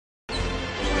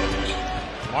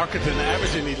Marketing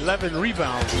averaging 11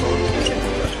 rebounds.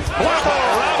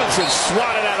 Robinson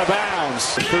swatted out of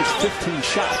bounds. The first 15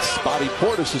 shots. Bobby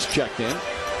Portis is checked in.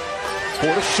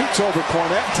 Portis shoots over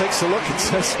Cornette, takes a look and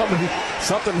says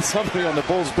something on the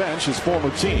Bulls bench, his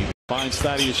former team. Finds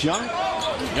Thaddeus Young.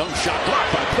 Young shot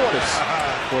blocked by Portis.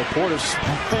 Boy, Portis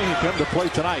paying him to play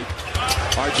tonight.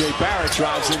 R.J. Barrett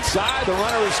drives inside. The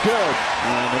runner is good.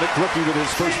 And the Knicks rookie with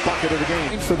his first bucket of the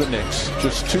game for the Knicks.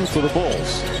 Just 2 for the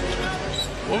Bulls.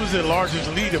 What was their largest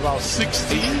lead? About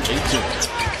 16? 18.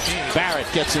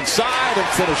 Barrett gets inside and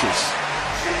finishes.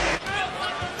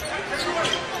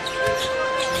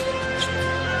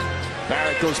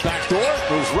 Barrett goes back door,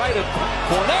 goes right at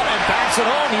Cornette and backs it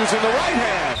home using the right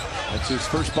hand. That's his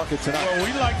first bucket tonight. Well,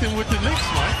 we liked him with the Knicks,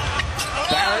 Mike.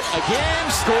 Barrett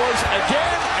again, scores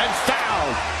again, and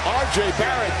fouled. R.J.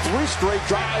 Barrett, 3 straight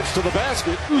drives to the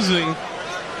basket. Using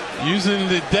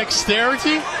the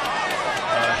dexterity,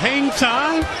 hang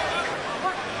time.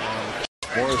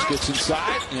 Morris gets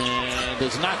inside and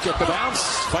does not get the bounce.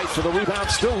 Fight for the rebound,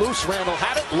 still loose. Randall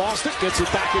had it, lost it, gets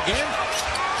it back again.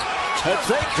 Head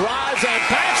fake, drives and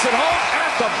backs it home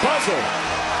at the buzzer.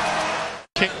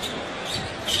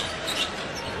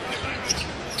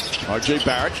 R.J.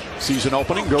 Barrett sees an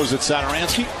opening, goes at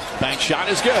Satoransky. Bank shot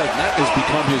is good. That has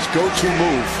become his go-to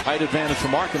move. Height advantage for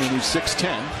Markkanen, who's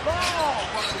 6'10".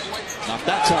 Not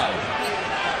that time.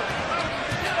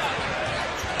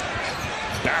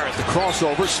 Barrett, the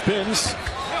crossover, spins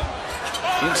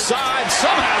inside,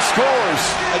 somehow scores.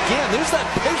 Again, there's that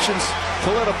patience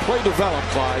to let a play develop,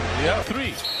 Clyde. Yeah,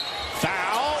 3.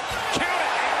 Foul, count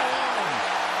it,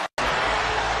 and 1.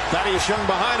 Thaddeus Young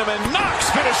behind him, and Knox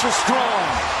finishes strong.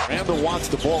 Randall wants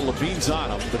the ball, Levine's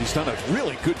on him, but he's done a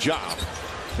really good job.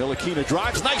 Ntilikina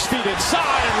drives, nice feed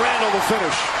inside, and Randall the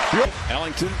finish.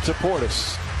 Ellington to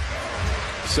Portis.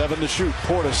 7 to shoot.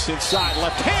 Portis inside,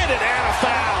 left-handed, and a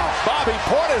foul. Bobby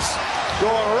Portis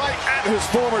going right at his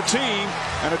former team,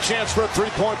 and a chance for a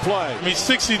 3-point play. I mean,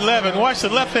 6'11". Watch the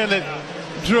left-handed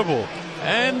dribble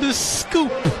and the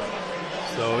scoop.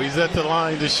 So he's at the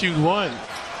line to shoot 1.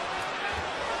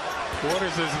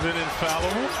 Portis has been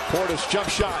infallible. Portis jump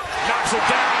shot, knocks it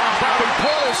down. Bobby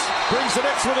Portis brings the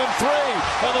Knicks within 3,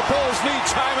 and the Bulls need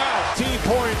timeout. 18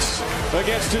 points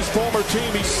against his former team.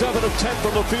 He's 7 of 10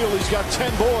 from the field. He's got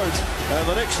 10 boards, and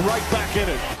the Knicks right back in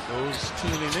it. Those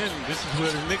tuning in, this is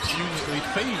where the Knicks usually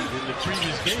fade in the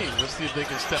previous game. Let's see if they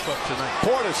can step up tonight.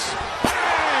 Portis,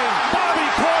 bang! Bobby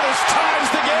Portis ties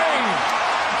the game.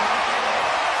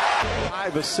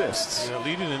 5 assists. Yeah,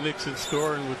 leading the Knicks in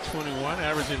scoring with 21,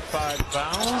 averaging 5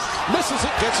 fouls. Misses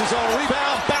it, gets his own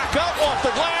rebound, back up off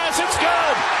the glass, it's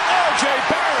good! R.J.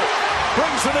 Barrett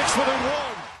brings the Knicks within 1.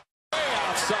 Way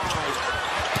outside.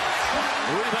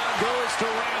 The rebound goes to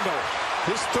Randall,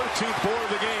 his 13th board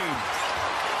of the game.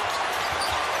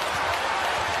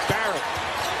 Barrett,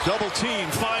 double team,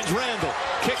 finds Randall,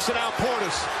 kicks it out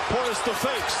Portis. Portis the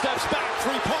fake, steps back,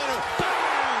 3-pointer, bang!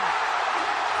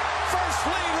 First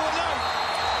lead of the night.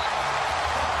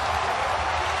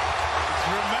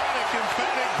 Dramatic,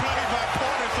 emphatic play by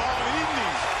Portis all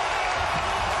evening.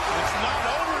 It's not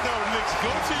over though, Knicks.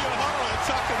 Go to your huddle and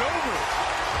talk it over.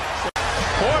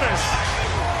 Portis,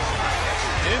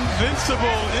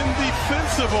 invincible,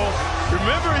 indefensible.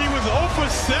 Remember, he was 0 for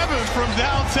 7 from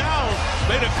downtown.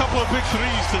 Made a couple of big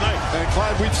threes tonight. And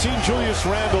Clyde, we've seen Julius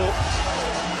Randle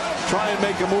try and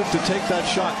make a move to take that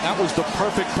shot. That was the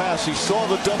perfect pass. He saw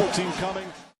the double team coming.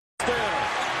 There.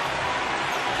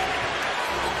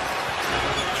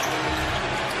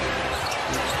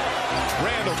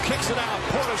 Randall kicks it out.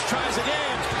 Portis tries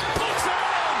again. Puts it in!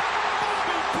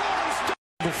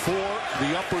 Before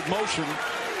the upward motion,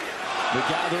 they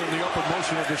gather in the upward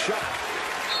motion of the shot.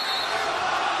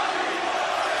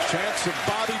 Chance of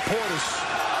Bobby Portis.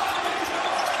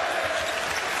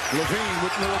 Levine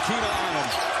with Ntilikina on him.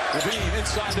 Levine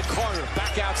inside to Carter.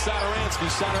 Back out Satoransky.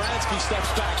 Satoransky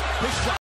steps back. His shot.